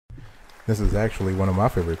This is actually one of my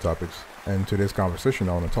favorite topics. And today's conversation,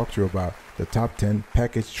 I want to talk to you about the top 10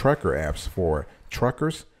 package tracker apps for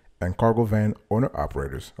truckers and cargo van owner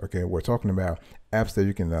operators. Okay, we're talking about apps that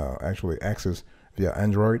you can actually access via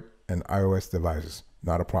Android and iOS devices.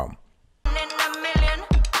 Not a problem. One in a million,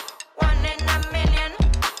 one in a million,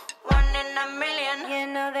 one in a million.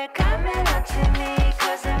 You know they're coming up to me,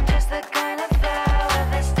 cause I'm just the kind of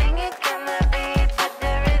flower that's stinging from the beat, but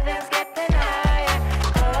the rhythm's getting higher.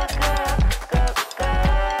 Go, go, go, go,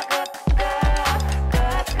 go, go, go,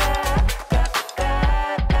 go, go,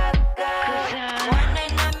 go. One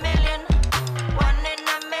in a million, one in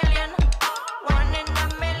a million, one in a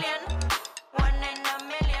million, one in a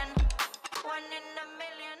million, one in a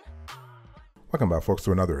million. Welcome back, folks,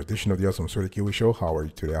 to another edition of the Awesome Sort of Kiwi Show. How are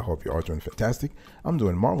you today? I hope you are doing fantastic. I'm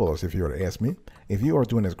doing marvelous, if you were to ask me. If you are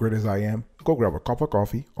doing as great as I am, go grab a cup of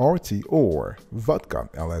coffee or tea or vodka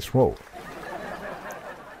and let's roll.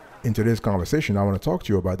 In today's conversation, I want to talk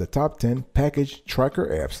to you about the top 10 package tracker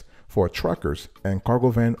apps for truckers and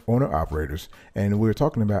cargo van owner operators. And we're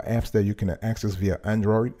talking about apps that you can access via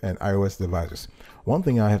Android and iOS devices. One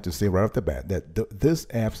thing I have to say right off the bat, that these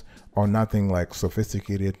apps are nothing like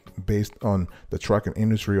sophisticated based on the trucking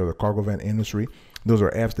industry or the cargo van industry. Those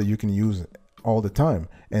are apps that you can use all the time,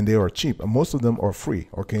 and they are cheap. Most of them are free,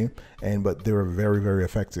 okay? But they're very, very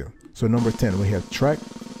effective. So number 10, we have Track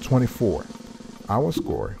 24. Our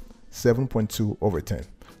score, 7.2 over 10.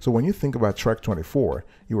 So when you think about Track 24,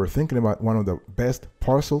 you are thinking about one of the best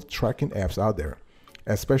parcel tracking apps out there,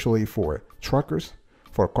 especially for truckers,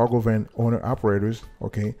 for cargo van owner operators,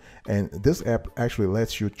 okay? And this app actually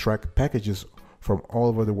lets you track packages from all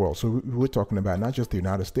over the world. So we're talking about not just the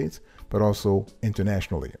United States, but also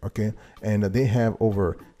internationally, okay? And they have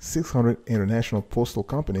over 600 international postal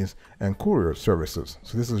companies and courier services.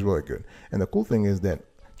 So this is really good. And the cool thing is that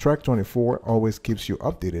Track 24 always keeps you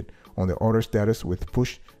updated on the order status with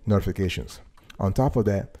push notifications. On top of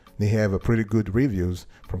that, they have a pretty good reviews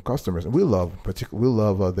from customers, and we love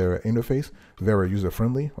their interface, very user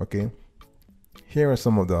friendly. Okay, here are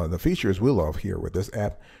some of the features we love here with this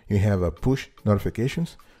app. You have a push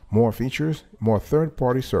notifications, more features, more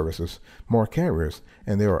third-party services, more carriers,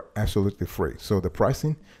 and they are absolutely free. So the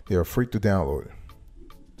pricing, they are free to download.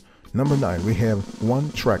 Number 9, we have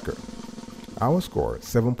One Tracker. Our score,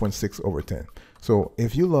 7.6 over 10. So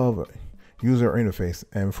if you love user interface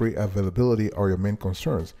and free availability are your main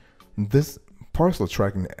concerns, this parcel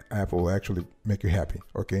tracking app will actually make you happy,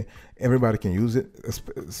 okay? Everybody can use it,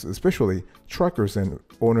 especially truckers and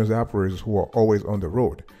owners operators who are always on the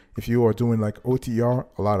road. If you are doing like OTR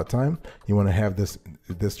a lot of time, you want to have this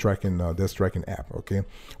tracking app, okay?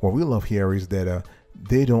 What we love here is that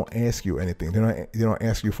they don't ask you anything. They don't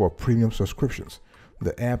ask you for premium subscriptions.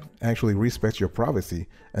 The app actually respects your privacy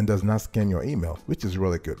and does not scan your email, which is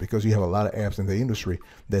really good because you have a lot of apps in the industry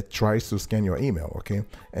that tries to scan your email, okay?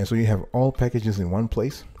 And so you have all packages in one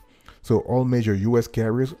place. So all major US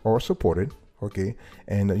carriers are supported, okay?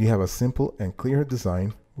 And you have a simple and clear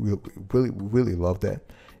design. We really love that.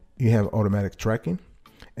 You have automatic tracking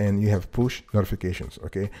and you have push notifications,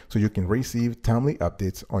 okay? So you can receive timely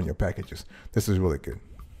updates on your packages. This is really good.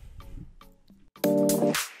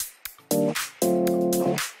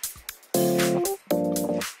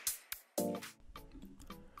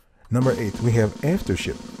 Number 8, we have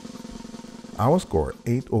Aftership. Our score,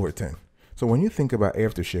 8 over 10. So when you think about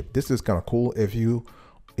Aftership, this is kind of cool if you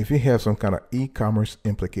have some kind of e-commerce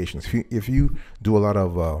implications. If you do a lot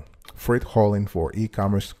of freight hauling for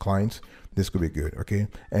e-commerce clients, this could be good, okay?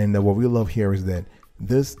 And what we love here is that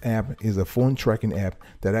this app is a phone tracking app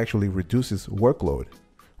that actually reduces workload,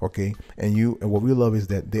 okay? And what we love is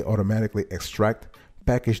that they automatically extract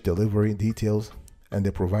package delivery details and they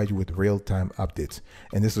provide you with real-time updates.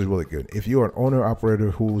 And this is really good. If you are an owner operator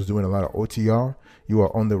who's doing a lot of OTR, you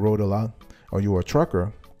are on the road a lot, or you are a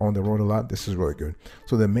trucker on the road a lot, this is really good.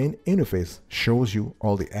 So the main interface shows you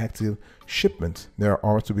all the active shipments that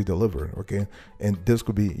are to be delivered, okay? And this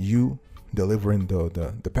could be you delivering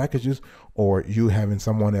the packages or you having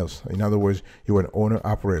someone else. In other words, you are an owner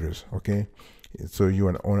operators, okay? So you're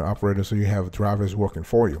an owner operator, so you have drivers working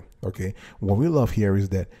for you, okay? What we love here is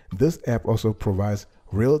that this app also provides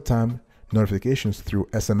real-time notifications through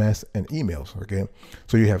SMS and emails, okay?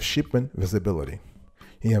 So you have shipment visibility,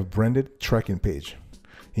 you have branded tracking page,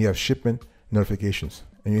 you have shipment notifications,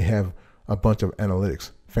 and you have a bunch of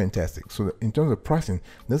analytics. Fantastic. So in terms of pricing,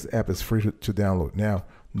 this app is free to download. Now,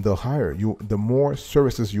 the more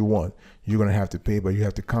services you want, you're gonna have to pay, but you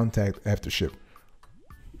have to contact Aftership.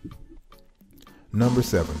 Number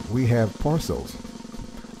 7, we have Parcels.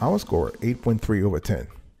 Our score, 8.3 over 10.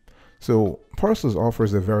 So Parcels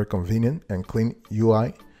offers a very convenient and clean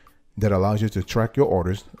UI that allows you to track your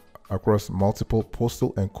orders across multiple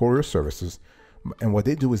postal and courier services. And what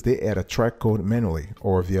they do is they add a track code manually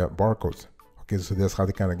or via barcodes. Okay, so that's how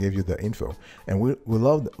they kind of give you the info. And we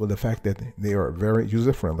love the fact that they are very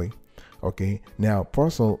user friendly. Okay, now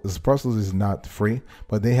Parcels is not free,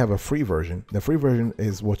 but they have a free version. The free version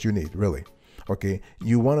is what you need, really. Okay,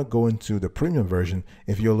 you want to go into the premium version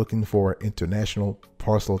if you're looking for international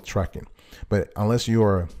parcel tracking. But unless you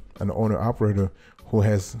are an owner operator who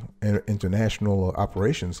has international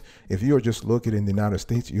operations, if you are just located in the United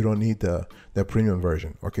States, you don't need the premium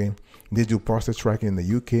version. Okay, they do parcel tracking in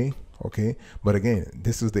the UK. Okay, but again,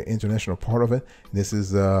 this is the international part of it. This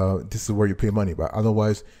is where you pay money, but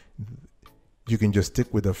otherwise you can just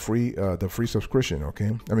stick with the free subscription.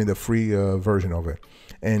 Okay, I mean the free version of it.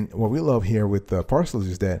 And what we love here with Parcels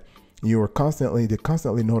is that they constantly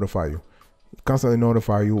notify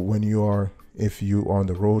you when you are, if you are on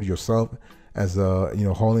the road yourself, as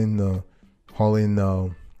hauling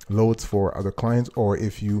loads for other clients, or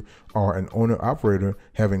if you are an owner operator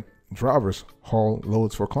having drivers haul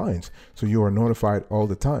loads for clients. So you are notified all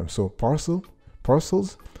the time. So Parcels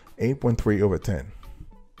 8.3/10.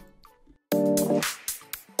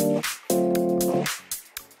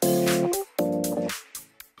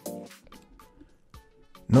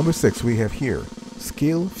 Number 6, we have here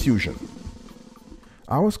Scale Fusion.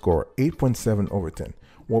 Our score 8.7/10.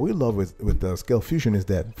 What we love with the Scale Fusion is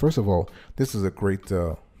that, first of all, this is a great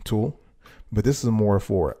tool, but this is more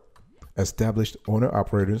for established owner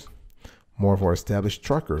operators, more for established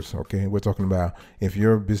trackers. Okay, we're talking about if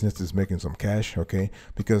your business is making some cash. Okay,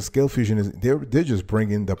 because Scale Fusion is they're just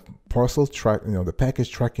bringing the parcel track, the package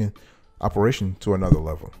tracking operation to another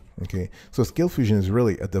level. Okay, so Scale Fusion is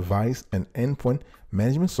really a device and endpoint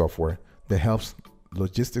management software that helps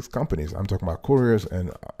logistics companies, I'm talking about couriers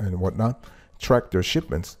and whatnot, track their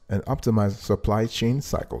shipments and optimize supply chain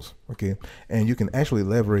cycles. Okay, and you can actually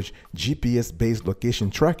leverage GPS-based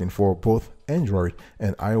location tracking for both Android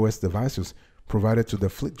and iOS devices provided to the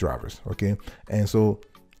fleet drivers. Okay, and so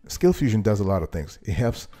Scale Fusion does a lot of things. It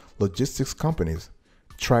helps logistics companies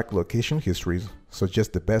track location histories,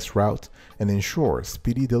 suggest the best route, and ensure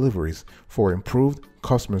speedy deliveries for improved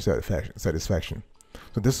customer satisfaction.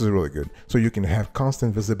 So this is really good. So you can have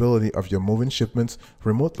constant visibility of your moving shipments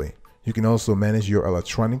remotely. You can also manage your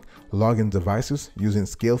electronic login devices using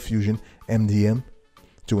Scale Fusion MDM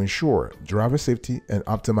to ensure driver safety and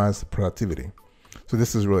optimize productivity. So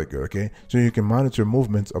this is really good. Okay, so you can monitor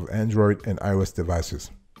movements of Android and iOS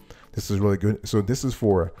devices. This is really good. So this is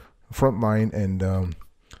for frontline and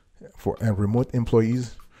remote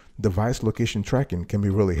employees. Device location tracking can be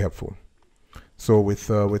really helpful. So with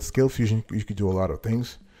Scale Fusion, you can do a lot of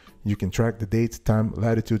things. You can track the date, time,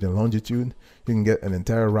 latitude, and longitude. You can get an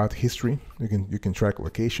entire route history. You can track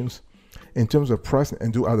locations. In terms of pricing,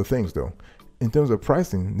 and do other things though. In terms of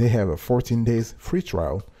pricing, they have a 14 days free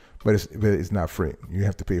trial, but it's not free. You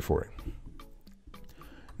have to pay for it.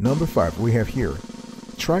 Number 5, we have here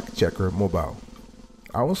Track Checker Mobile.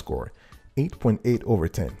 Our score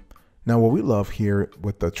 8.8/10. Now what we love here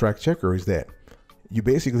with the Track Checker is that you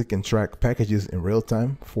basically can track packages in real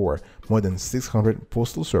time for more than 600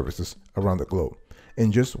 postal services around the globe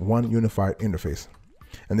in just one unified interface.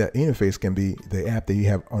 And that interface can be the app that you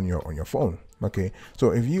have on your phone. Okay,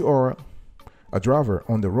 so if you are a driver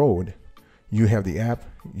on the road, you have the app.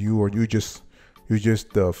 You just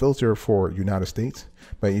filter for United States.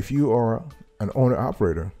 But if you are an owner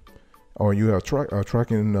operator, or you are a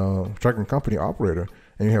tracking company operator,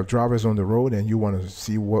 and you have drivers on the road and you want to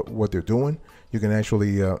see what they're doing, you can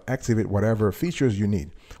actually activate whatever features you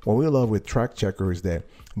need. What we love with Track Checker is that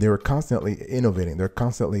they're constantly innovating. They're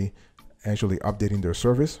constantly actually updating their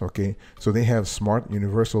service. Okay, so they have smart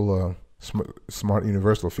universal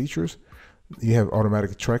features. You have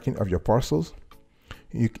automatic tracking of your parcels.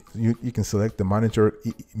 You can select the monitored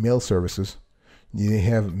email services. They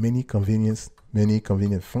have many convenient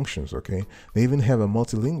functions. Okay, they even have a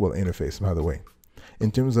multilingual interface, by the way.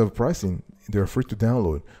 In terms of pricing, they're free to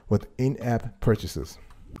download with in-app purchases.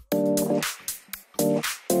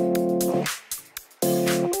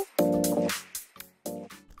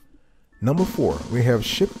 Number 4, we have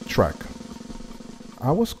ShipTrack.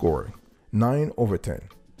 Our score 9/10.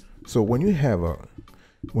 So when you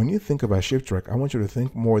think about ShipTrack, I want you to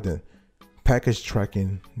think more than package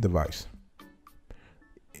tracking device.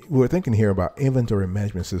 We're thinking here about inventory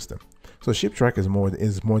management system. So ShipTrack is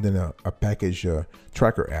more than a package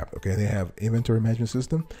tracker app. Okay, they have inventory management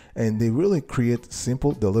system, and they really create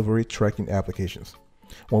simple delivery tracking applications.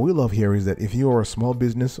 What we love here is that if you are a small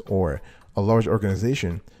business or a large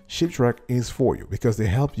organization, ShipTrack is for you because they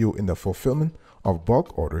help you in the fulfillment of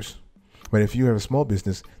bulk orders, But if you have a small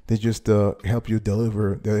business, they just help you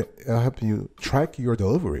deliver, they help you track your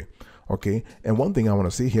delivery. Okay. And one thing I want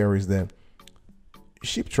to say here is that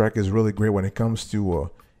ShipTrack is really great when it comes to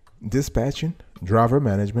dispatching, driver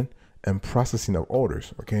management, and processing of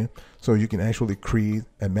orders. Okay. So you can actually create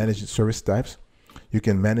and manage service types. You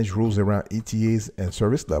can manage rules around ETAs and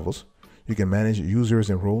service levels. You can manage users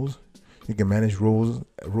and roles. You can manage rules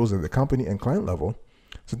at the company and client level.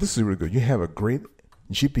 So this is really good. You have a great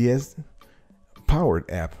GPS powered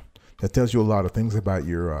app that tells you a lot of things about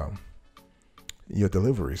your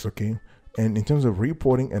deliveries. Okay. And in terms of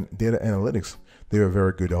reporting and data analytics, they are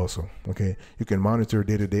very good also. Okay. You can monitor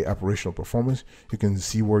day-to-day operational performance. You can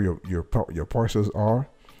see where your parcels are.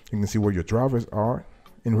 You can see where your drivers are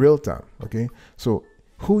in real time. Okay. So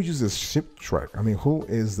who uses ShipTrack? I mean, who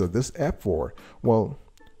is this app for? Well,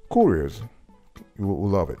 couriers, you will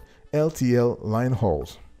love it. LTL line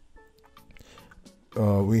hauls.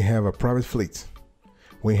 We have a private fleet.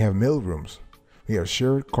 We have mail rooms. We have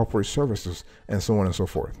shared corporate services, and so on and so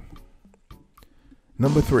forth.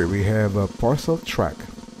 Number 3, we have a parcel track.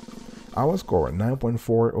 Our score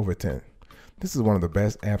 9.4 over 10. This is one of the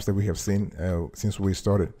best apps that we have seen since we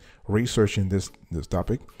started researching this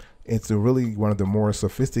topic. It's really one of the more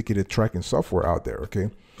sophisticated tracking software out there.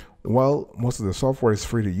 Okay. While most of the software is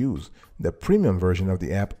free to use, the premium version of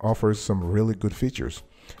the app offers some really good features.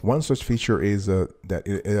 One such feature is that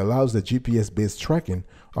it allows the GPS-based tracking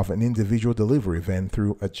of an individual delivery van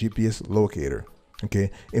through a GPS locator.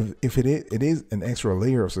 Okay, if it is an extra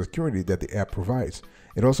layer of security that the app provides.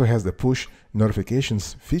 It also has the push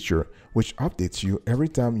notifications feature, which updates you every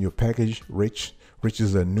time your package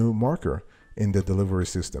reaches a new marker in the delivery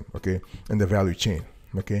system. Okay, and the value chain.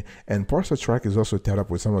 Okay, and Parcel Track is also tied up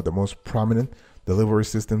with some of the most prominent delivery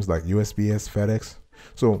systems like USPS, FedEx.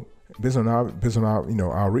 So based on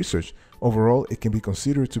our research, overall, it can be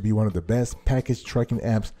considered to be one of the best package tracking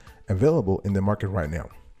apps available in the market right now.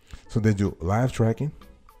 So they do live tracking.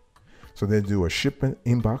 So they do a shipment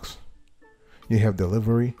inbox. You have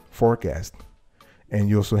delivery forecast, and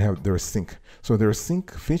you also have their sync. So their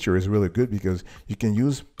sync feature is really good because you can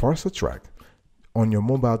use Parcel Track on your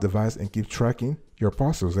mobile device and keep tracking your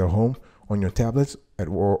parcels at home, on your tablets,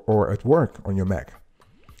 or at work on your Mac.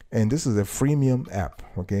 And this is a freemium app.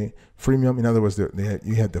 Okay, freemium. In other words,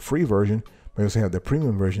 you have the free version, but you also have the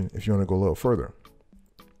premium version if you want to go a little further.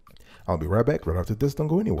 I'll be right back right after this. Don't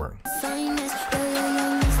go anywhere.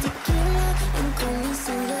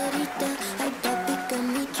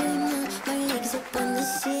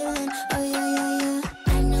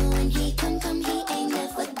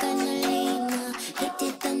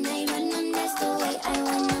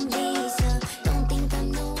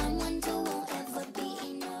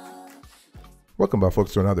 Welcome back,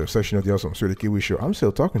 folks, to another session of the Awesome Sturdy Kiwi Show. I'm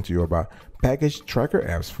still talking to you about package tracker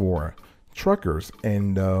apps for truckers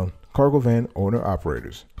and cargo van owner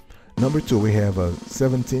operators. Number 2, we have a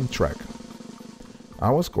 17 track.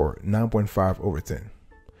 Our score 9.5 over 10.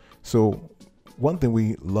 So one thing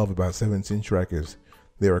we love about 17 track is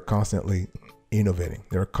they are constantly innovating.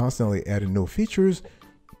 They're constantly adding new features.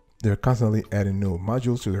 They're constantly adding new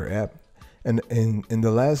modules to their app. And in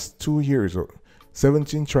the last 2 years,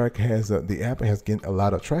 17 track has the app has gained a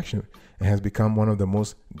lot of traction and has become one of the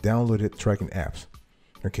most downloaded tracking apps.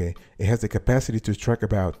 Okay, it has the capacity to track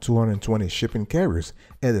about 220 shipping carriers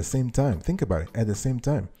at the same time. Think about it, at the same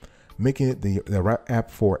time, making it the right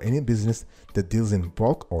app for any business that deals in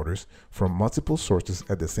bulk orders from multiple sources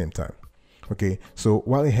at the same time. Okay, so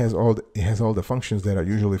while it has all the functions that are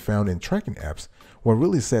usually found in tracking apps, what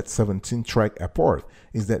really sets 17 track apart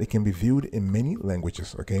is that it can be viewed in many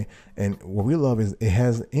languages. Okay, and what we love is it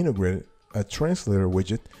has integrated a translator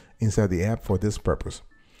widget inside the app for this purpose.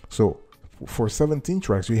 So for 17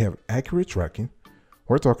 tracks, you have accurate tracking.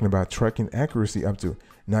 We're talking about tracking accuracy up to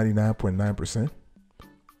 99.9%.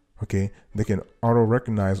 Okay, they can auto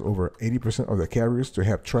recognize over 80% of the carriers to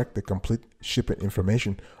help track the complete shipment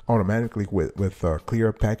information automatically with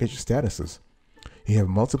clear package statuses. You have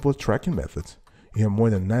multiple tracking methods. You have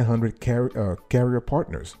more than 900 carrier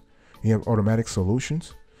partners. You have automatic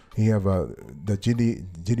solutions. You have the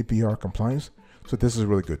GDPR compliance. So this is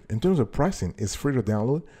really good. In terms of pricing, it's free to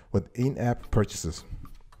download with in-app purchases.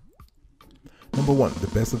 Number 1, the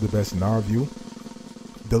best of the best in our view,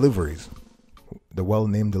 deliveries. The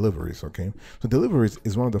well-named deliveries. Okay, so deliveries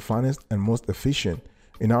is one of the finest and most efficient,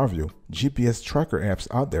 in our view, GPS tracker apps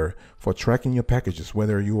out there for tracking your packages,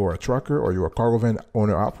 whether you are a trucker or you're a cargo van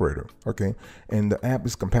owner operator. Okay, and the app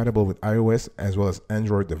is compatible with iOS as well as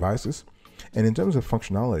Android devices. And in terms of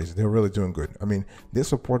functionalities, they're really doing good. I mean, they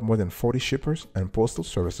support more than 40 shippers and postal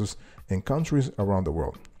services in countries around the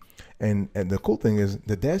world. And the cool thing is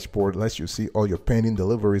the dashboard lets you see all your pending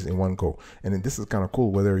deliveries in one go. And then this is kind of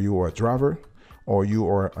cool whether you are a driver or you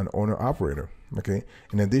are an owner operator. Okay.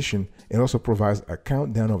 In addition, it also provides a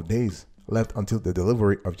countdown of days left until the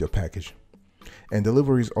delivery of your package. And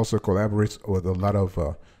deliveries also collaborates with a lot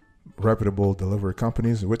of reputable delivery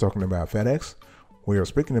companies. We're talking about FedEx. We are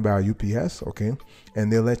speaking about UPS, okay?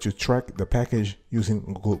 And they let you track the package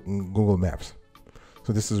using Google Maps.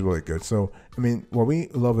 So this is really good. So, I mean, what we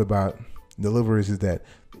love about deliveries is that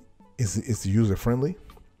it's user friendly,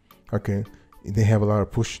 okay? They have a lot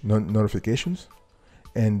of push notifications,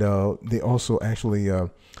 and they also actually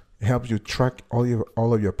help you track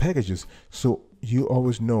all of your packages, so you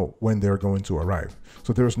always know when they're going to arrive.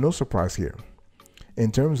 So there's no surprise here.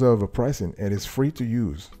 In terms of pricing, it is free to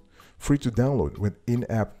use, free to download with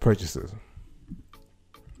in-app purchases.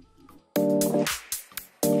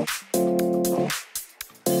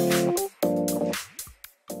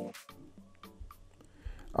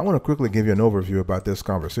 I want to quickly give you an overview about this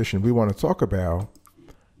conversation. We want to talk about,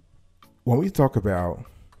 when we talk about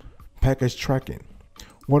package tracking,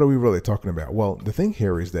 what are we really talking about? Well, the thing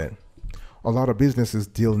here is that a lot of businesses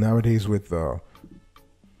deal nowadays with, a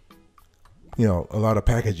lot of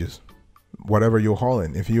packages, whatever you're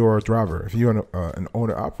hauling. If you're a driver, if you're an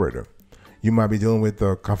owner operator, you might be dealing with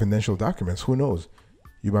confidential documents. Who knows?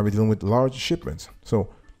 You might be dealing with large shipments. So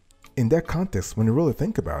in that context, when you really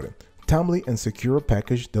think about it, timely and secure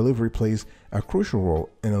package delivery plays a crucial role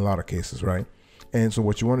in a lot of cases, right? And so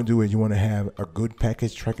what you want to do is you want to have a good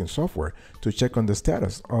package tracking software to check on the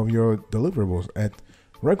status of your deliverables at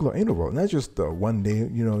regular interval, not just 1 day.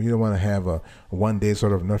 You don't want to have a 1 day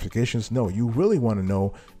sort of notifications. No, you really want to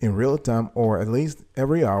know in real time, or at least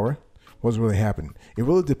every hour, what's really happening. It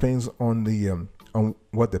really depends on the on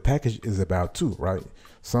what the package is about too, right?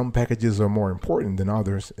 Some packages are more important than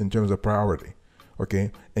others in terms of priority.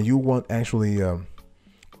 Okay, and you want actually a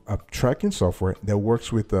tracking software that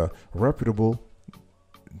works with reputable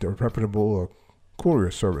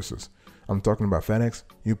courier services. I'm talking about FedEx,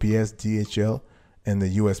 UPS, DHL, and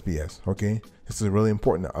the USPS. Okay, this is really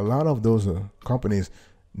important. A lot of those companies,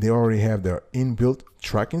 they already have their inbuilt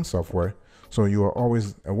tracking software, so you are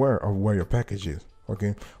always aware of where your package is.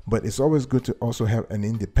 Okay, but it's always good to also have an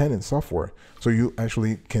independent software, so you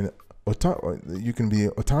actually can be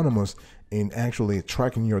autonomous in actually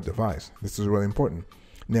tracking your device. This is really important.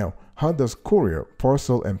 Now, how does courier,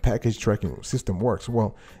 parcel, and package tracking system works?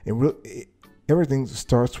 Well, everything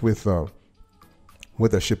starts with a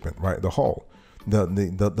shipment, right? The haul,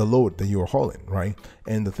 the load that you are hauling, right?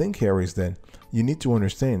 And the thing here is that you need to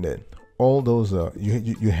understand that all those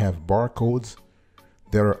you have barcodes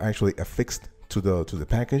that are actually affixed to the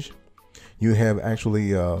package. You have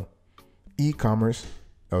actually e-commerce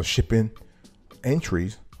shipping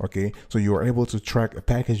entries. Okay, so you are able to track a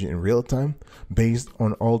package in real time based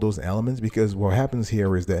on all those elements, because what happens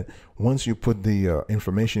here is that once you put the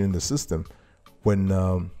information in the system, when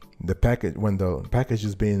the package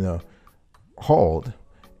is being hauled,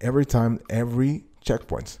 every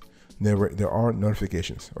checkpoints, there are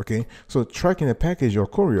notifications. Okay, so tracking a package or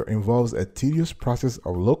courier involves a tedious process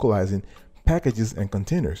of localizing packages and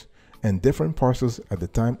containers and different parcels at the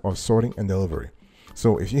time of sorting and delivery.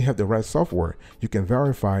 So if you have the right software, you can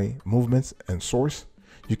verify movements and source.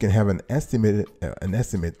 You can have an estimate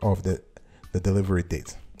of the delivery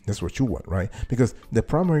dates. That's what you want, right? Because the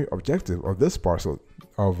primary objective of this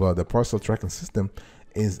the parcel tracking system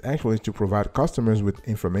is actually to provide customers with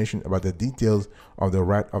information about the details of the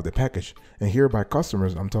route of the package. And here by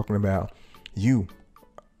customers, I'm talking about you,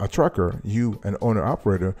 a trucker, you, an owner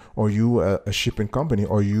operator, or you, a shipping company,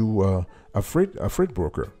 or you, a freight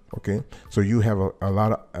broker. Okay, so you have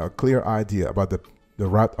a clear idea about the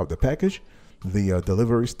route of the package, the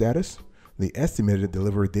delivery status, the estimated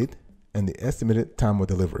delivery date, and the estimated time of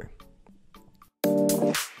delivery.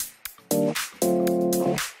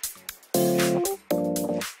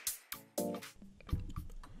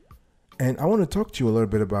 And I want to talk to you a little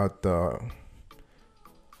bit about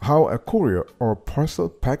how a courier or parcel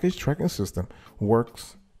package tracking system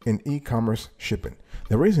works in e-commerce shipping.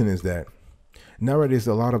 The reason is that nowadays,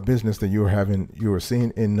 a lot of business that you are seeing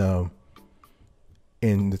in the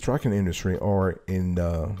trucking industry or in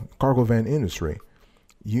the cargo van industry,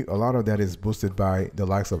 a lot of that is boosted by the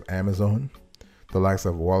likes of Amazon, the likes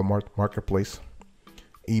of Walmart Marketplace,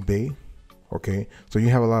 eBay. Okay, so you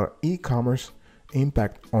have a lot of e-commerce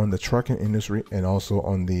impact on the trucking industry and also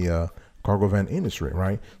on the cargo van industry,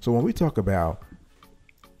 right? So when we talk about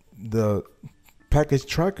the package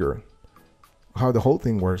tracker, how the whole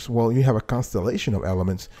thing works, well, you have a constellation of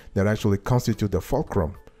elements that actually constitute the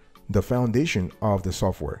fulcrum, the foundation of the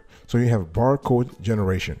software. So you have barcode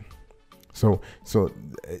generation. So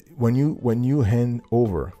when you hand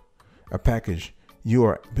over a package, you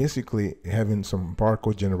are basically having some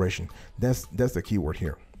barcode generation. That's the key word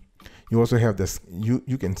here. You also have this,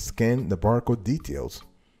 you can scan the barcode details.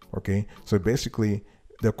 Okay, so basically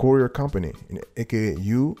the courier company, aka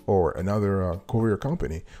you or another courier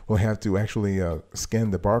company, will have to actually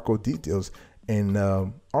scan the barcode details and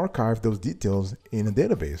archive those details in a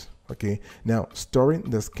database. Okay, now storing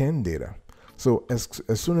the scan data. So as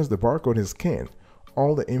soon as the barcode is scanned,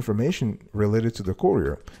 all the information related to the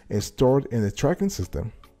courier is stored in the tracking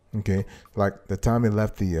system. Okay, like the time it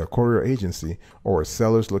left the courier agency or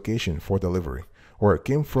seller's location for delivery, where it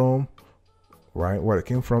came from, right? Where it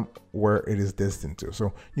came from, where it is destined to.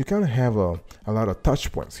 So you kind of have a lot of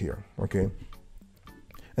touch points here. Okay,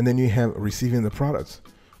 and then you have receiving the products.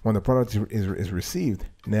 When the product is received,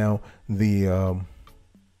 now the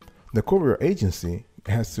courier agency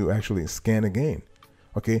has to actually scan again.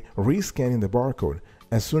 Okay, rescanning the barcode.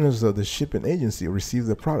 As soon as the shipping agency receives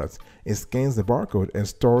the product, it scans the barcode and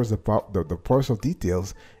stores the parcel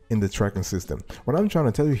details in the tracking system. What I'm trying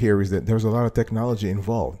to tell you here is that there's a lot of technology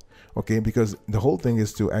involved. Okay, because the whole thing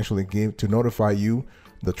is to actually notify you,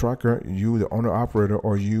 the tracker, you, the owner operator,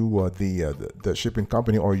 or you, the shipping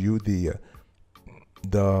company, or you, the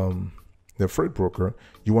freight broker.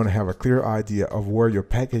 You want to have a clear idea of where your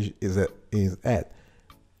package is at.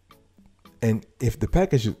 And if the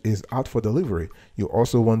package is out for delivery, you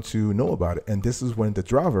also want to know about it. And this is when the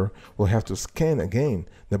driver will have to scan again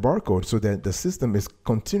the barcode so that the system is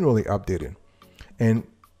continually updated. And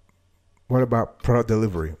what about product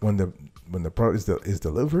delivery? When the product is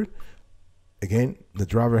delivered, again, the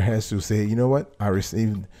driver has to say, you know what, I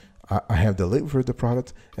have delivered the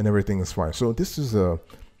product and everything is fine. So this is in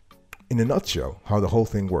a nutshell how the whole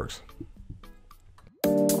thing works.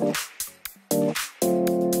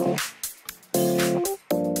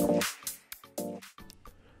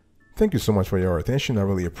 Thank you so much for your attention. I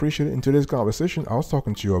really appreciate it. In today's conversation, I was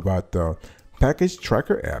talking to you about package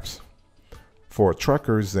tracker apps for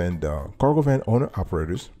truckers and cargo van owner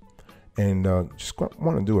operators. And just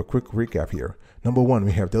want to do a quick recap here. Number one,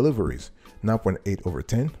 we have deliveries,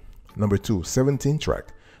 9.8/10. Number two, 17 track,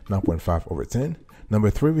 9.5/10. Number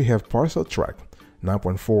three, we have parcel track,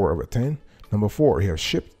 9.4/10. Number four, we have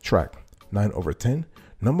shipped track, 9/10.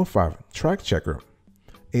 Number five, track checker,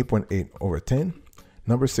 8.8/10.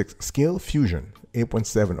 Number six, scale fusion,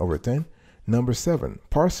 8.7/10. Number seven,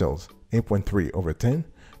 parcels, 8.3/10.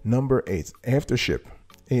 Number eight, after ship,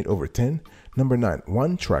 8/10. Number nine,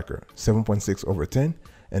 one tracker, 7.6/10.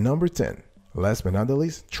 And number 10, last but not the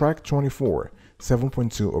least, track 24,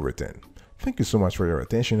 7.2/10. Thank you so much for your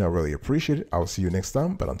attention. I really appreciate it. I'll see you next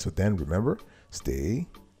time. But until then, remember, stay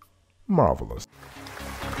marvelous.